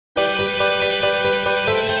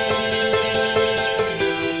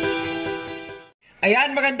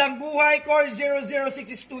magandang buhay Course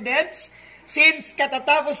 006 students. Since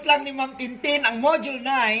katatapos lang ni Ma'am Tintin ang Module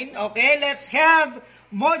 9, okay, let's have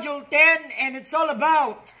Module 10 and it's all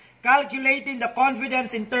about calculating the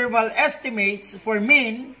confidence interval estimates for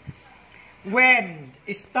mean when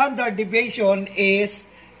standard deviation is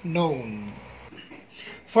known.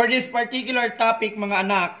 For this particular topic, mga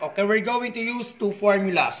anak, okay, we're going to use two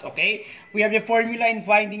formulas, okay? We have the formula in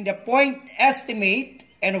finding the point estimate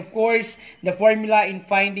and of course, the formula in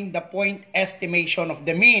finding the point estimation of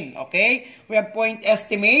the mean, okay? We have point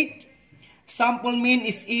estimate. Sample mean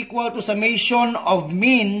is equal to summation of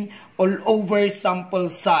mean all over sample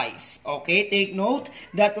size, okay? Take note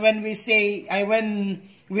that when we say, when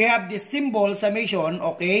we have this symbol, summation,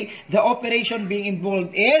 okay, the operation being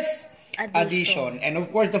involved is addition. And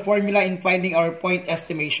of course, the formula in finding our point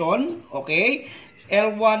estimation, okay,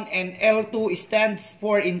 L1 and L2 stands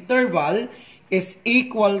for interval, is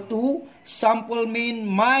equal to sample mean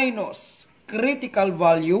minus critical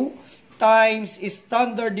value times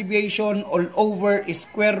standard deviation all over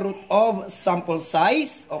square root of sample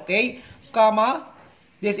size, okay, comma,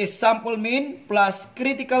 this is sample mean plus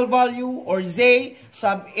critical value or Z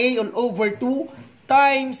sub A all over 2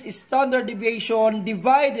 times standard deviation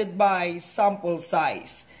divided by sample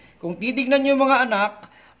size. Kung titignan nyo mga anak,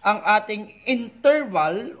 ang ating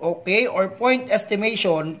interval, okay, or point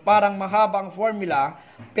estimation, parang mahabang formula,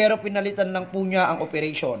 pero pinalitan lang po niya ang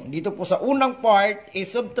operation. Dito po sa unang part is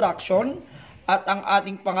subtraction, at ang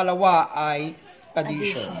ating pangalawa ay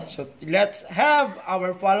addition. So, let's have our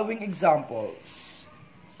following examples.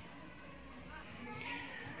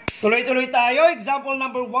 Tuloy-tuloy tayo. Example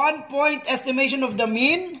number 1, point estimation of the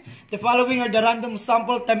mean. The following are the random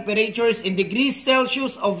sample temperatures in degrees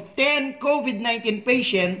Celsius of 10 COVID-19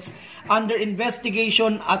 patients under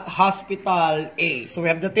investigation at Hospital A. So we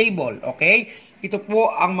have the table, okay? Ito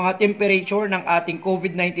po ang mga temperature ng ating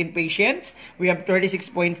COVID-19 patients. We have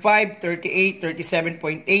 36.5, 38,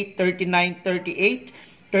 37.8, 39, 38,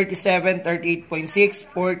 37, 38.6,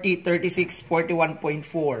 40, 36,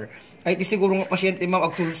 41.4. Kahit siguro nga pasyente ma'am,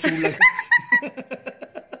 agsulsulag.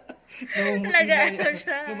 Talaga ano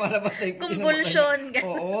siya. Convulsion.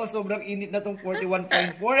 Oo, sobrang init na tong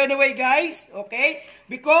 41.4. Anyway guys, okay?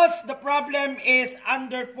 Because the problem is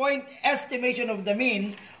under point estimation of the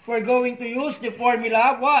mean, we're going to use the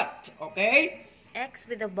formula what? Okay? X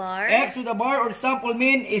with a bar. X with a bar or sample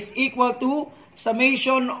mean is equal to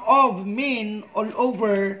summation of mean all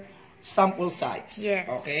over sample size. Yes.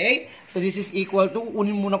 Okay? So this is equal to,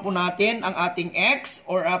 unin muna po natin ang ating X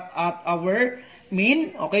or at our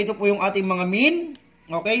mean. Okay, ito po yung ating mga mean.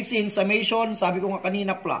 Okay, since summation, sabi ko nga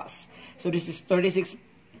kanina plus. So this is 36.5,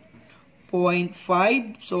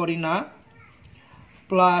 sorry na,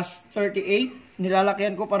 plus 38.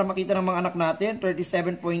 Nilalakyan ko para makita ng mga anak natin.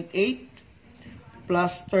 37.8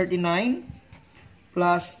 plus 39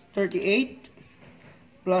 plus 38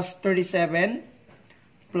 plus 37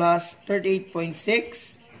 plus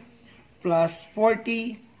 38.6 plus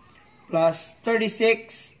 40 plus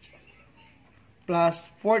 36 plus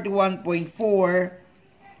 41.4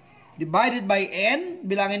 divided by n.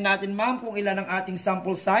 Bilangin natin ma'am kung ilan ang ating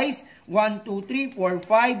sample size. 1, 2, 3, 4,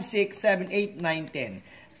 5, 6, 7, 8, 9,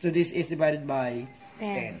 10. So this is divided by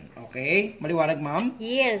 10. Okay? Maliwanag ma'am?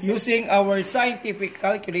 Yes. Using our scientific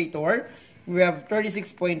calculator, we have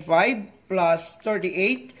 36.5 plus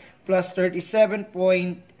 38 plus 37.8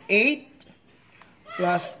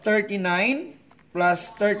 plus 39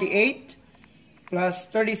 plus 38 plus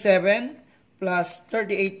 37 plus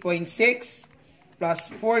 38.6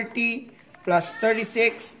 plus 40 plus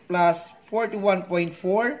 36 plus 41.4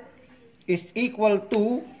 is equal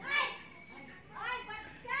to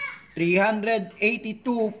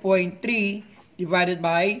 382.3 divided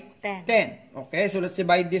by 10. Okay, so let's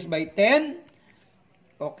divide this by 10.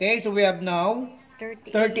 Okay, so we have now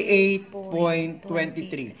 38.23.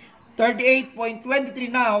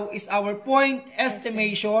 38.23 now is our point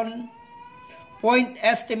estimation, point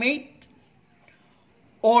estimate,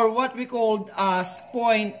 or what we called as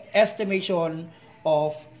point estimation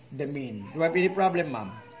of the mean. Do I have any problem,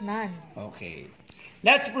 ma'am? None. Okay.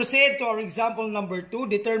 Let's proceed to our example number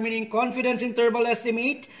 2, determining confidence interval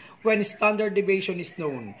estimate when standard deviation is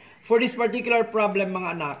known. For this particular problem, mga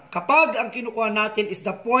anak, kapag ang kinukuha natin is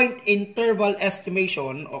the point interval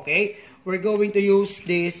estimation, okay, we're going to use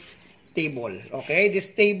this table. Okay, this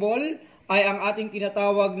table ay ang ating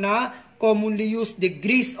tinatawag na commonly used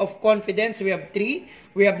degrees of confidence. We have 3.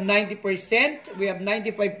 We have 90%, we have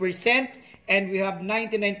 95%, and we have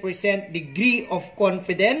 99% degree of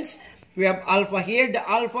confidence. We have alpha here. The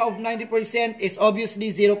alpha of 90% is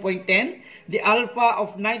obviously 0.10. The alpha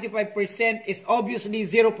of 95% is obviously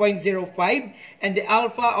 0.05. And the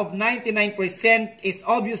alpha of 99% is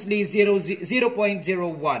obviously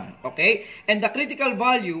 0.01. Okay? And the critical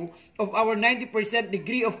value of our 90%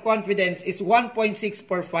 degree of confidence is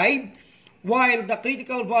 1.645. While the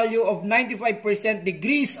critical value of 95%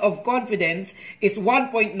 degrees of confidence is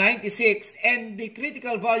 1.96 and the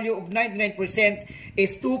critical value of 99%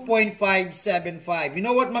 is 2.575. You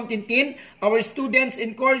know what, Ma'am Tintin? Our students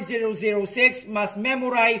in course 006 must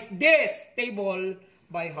memorize this table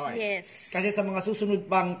by heart. Yes. Kasi sa mga susunod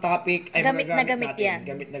pang topic ay gamit na gamit natin. yan.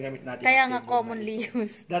 Gamit na gamit natin. Kaya nga commonly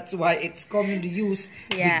used. That's why it's commonly used,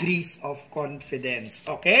 degrees of confidence.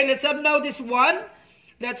 Okay, let's have now this one.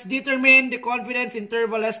 Let's determine the confidence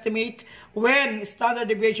interval estimate when standard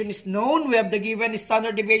deviation is known. We have the given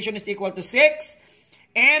standard deviation is equal to 6.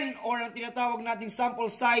 N, or ang tinatawag nating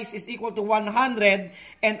sample size, is equal to 100.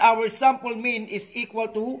 And our sample mean is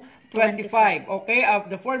equal to 25. Okay,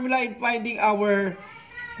 the formula in finding our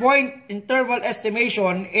point interval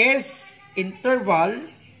estimation is interval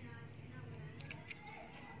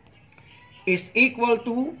is equal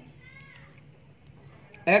to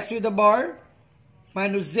x with the bar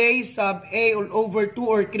minus j sub a all over 2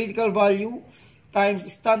 or critical value times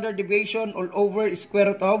standard deviation all over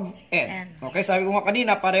square root of n. Okay, sabi ko nga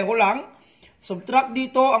kanina, pareho lang. Subtract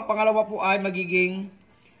dito, ang pangalawa po ay magiging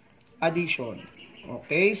addition.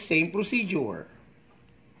 Okay, same procedure.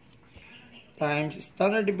 Times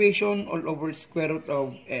standard deviation all over square root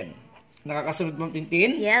of n. Nakakasunod mo,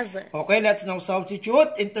 Tintin? Yes. Okay, let's now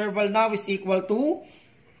substitute. Interval now is equal to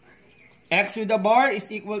x with the bar is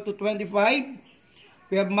equal to 25.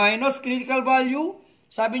 We have minus critical value.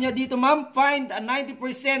 Sabi niya dito, ma'am, find a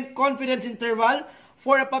 90% confidence interval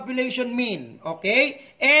for a population mean. Okay?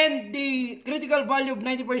 And the critical value of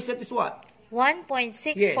 90% is what?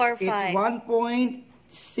 1.645. Yes, it's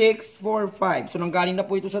 1.645. So, nanggaling na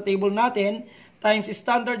po ito sa table natin. Times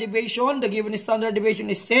standard deviation. The given standard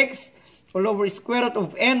deviation is 6 all over square root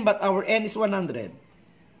of n, but our n is 100.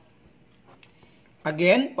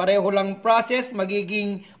 Again, pareho lang process.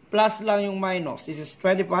 Magiging plus lang yung minus. This is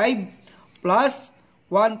 25 plus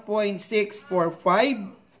 1.645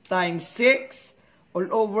 times 6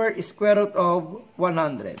 all over square root of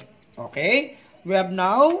 100. Okay? We have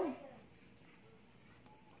now,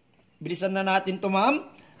 bilisan na natin to, ma'am.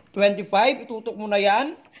 25, itutok mo na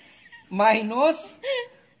yan. Minus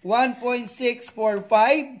 1.645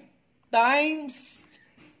 times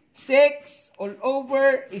 6 all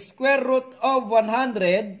over square root of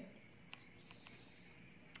 100.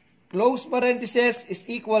 Close parenthesis is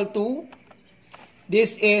equal to,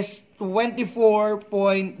 this is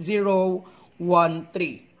 24.013.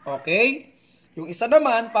 Okay? Yung isa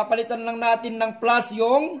naman, papalitan lang natin ng plus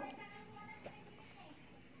yung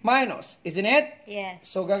minus. Isn't it? Yes.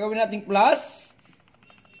 So, gagawin natin plus.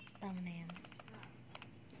 Tama na yan.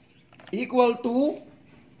 Equal to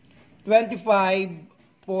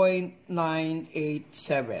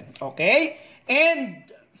 25.987. Okay? And,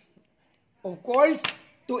 of course,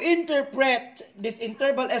 to interpret this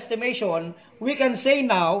interval estimation, we can say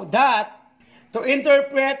now that, to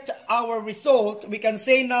interpret our result, we can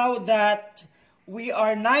say now that we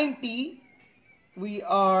are 90%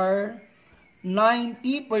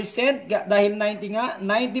 dahil 90 nga,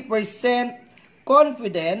 90%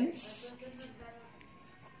 confident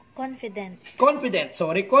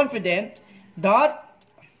that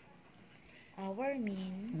our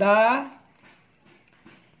mean, the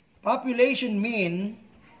population mean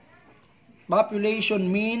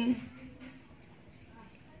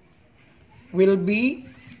will be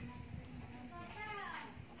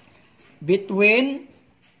between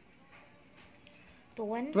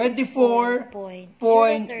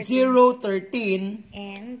 24.013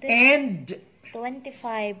 and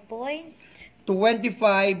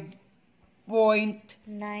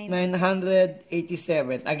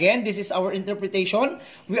 25.987. Again, this is our interpretation.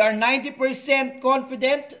 We are 90%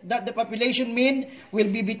 confident that the population mean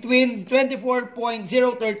will be between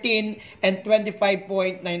 24.013 and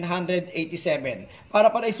 25.987. Para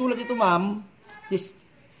isulat ito, ma'am, this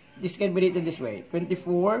can be written this way.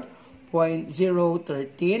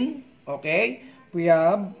 24.013. Okay? We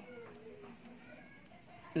have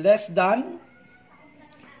less than,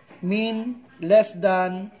 mean less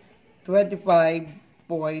than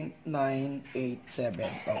 25.987.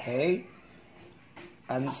 Okay?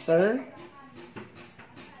 Answer.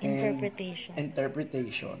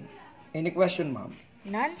 Interpretation. Any question, ma'am?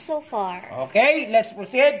 None so far. Okay, let's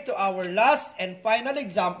proceed to our last and final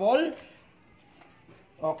example.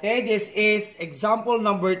 Okay, this is example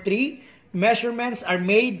number 3. measurements are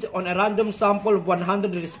made on a random sample of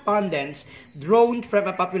 100 respondents drawn from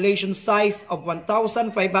a population size of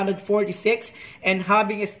 1,546 and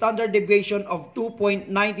having a standard deviation of 2.93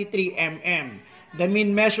 mm. The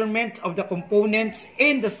mean measurement of the components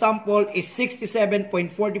in the sample is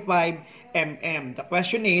 67.45 mm. The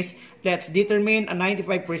question is, let's determine a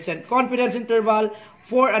 95% confidence interval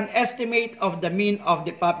for an estimate of the mean of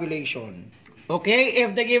the population. Okay,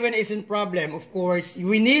 if the given is in problem, of course,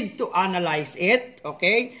 we need to analyze it.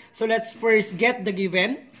 Okay, so let's first get the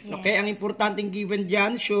given. Yes. Okay, ang importanteng given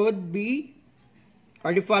dyan should be,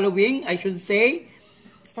 are the following, I should say,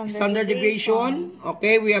 standard deviation.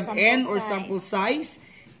 Okay, we have n or sample size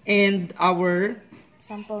and our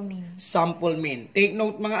sample mean. Take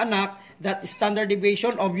note mga anak, that standard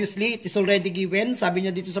deviation, obviously, it is already given. Sabi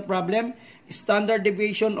niya dito sa problem, standard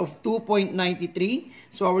deviation of 2.93.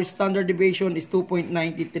 So our standard deviation is 2.93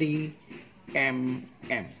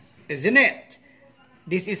 mm. Isn't it?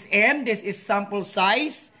 This is n, this is sample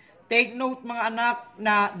size. Take note mga anak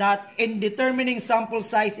na that in determining sample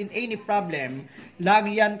size in any problem,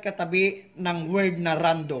 lagi yan katabi ng word na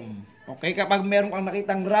random. Okay, kapag meron kang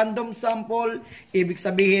nakitang random sample, ibig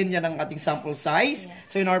sabihin yan ang ating sample size.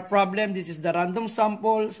 Yes. So in our problem, this is the random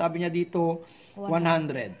sample. Sabi niya dito,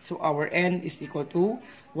 100. So our n is equal to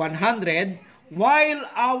 100. While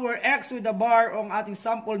our x with the bar on ating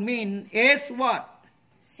sample mean is what?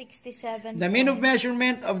 67. The mean of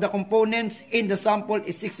measurement of the components in the sample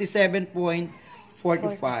is 67.45.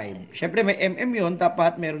 Siyempre may mm yun,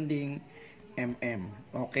 dapat meron ding mm.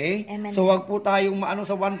 Okay? So wag po tayong maano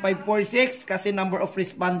sa 1546 kasi number of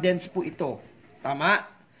respondents po ito. Tama?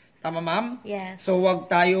 Tama ma'am? Yes. So wag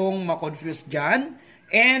tayong ma-confuse dyan.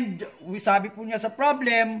 And sabi po niya sa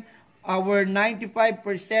problem, our 95%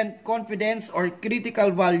 confidence or critical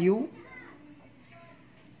value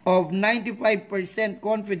of 95%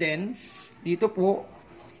 confidence dito po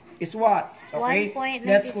is what? Okay,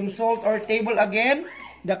 let's consult our table again.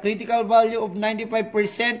 The critical value of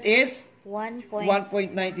 95% is 1.96.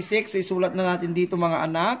 Isulat na natin dito mga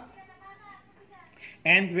anak.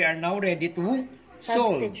 And we are now ready to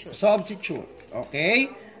substitute. Okay,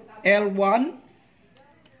 L1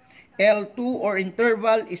 L2 or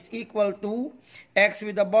interval is equal to x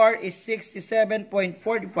with the bar is 67.45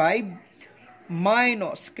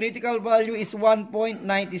 minus critical value is 1.96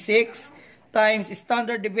 times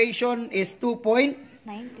standard deviation is 2.93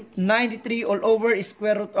 all over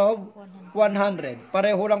square root of 100.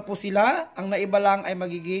 Pareho lang po sila. Ang naiba lang ay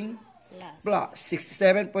magiging plus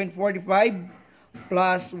 67.45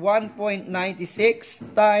 plus 1.96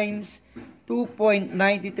 times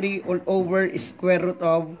 2.93 all over square root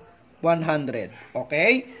of 100.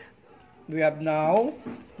 Okay? We have now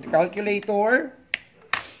the calculator.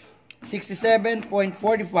 67.45.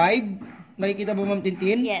 Makikita ba Ma'am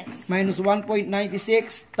Tintin? Yes. Minus 1.96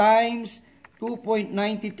 times 2.93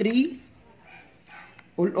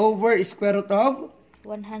 all over square root of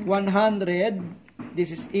 100. This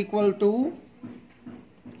is equal to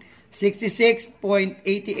 66.88.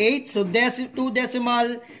 So 2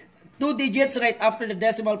 digits right after the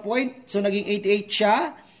decimal point. So naging 88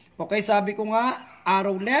 siya. Okay, sabi ko nga,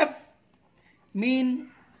 arrow left,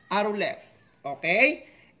 mean, arrow left. Okay?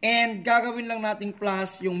 And gagawin lang natin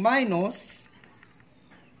plus yung minus.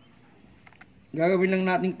 Gagawin lang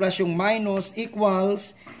natin plus yung minus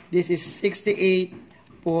equals, this is 68.02.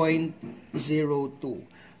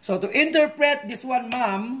 So to interpret this one,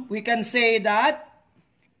 ma'am, we can say that,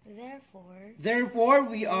 therefore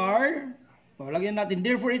we are, lagyan natin,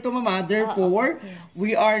 therefore ito mama, therefore, yes,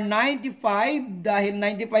 we are 95, dahil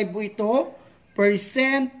 95 po ito,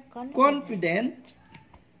 percent confident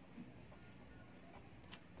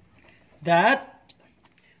that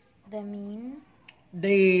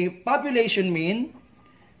the population mean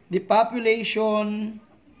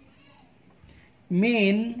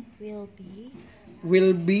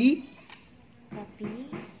will be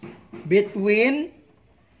between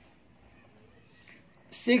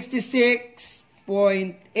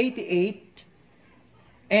 66.88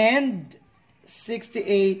 and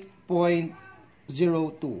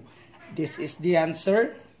 68.02. This is the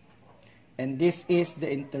answer and this is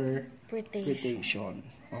the interpretation.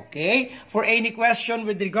 Okay? For any question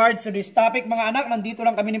with regards to this topic, mga anak, nandito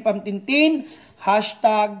lang kami ni Pam Tintin.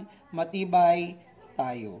 #matibay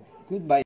tayo. Goodbye.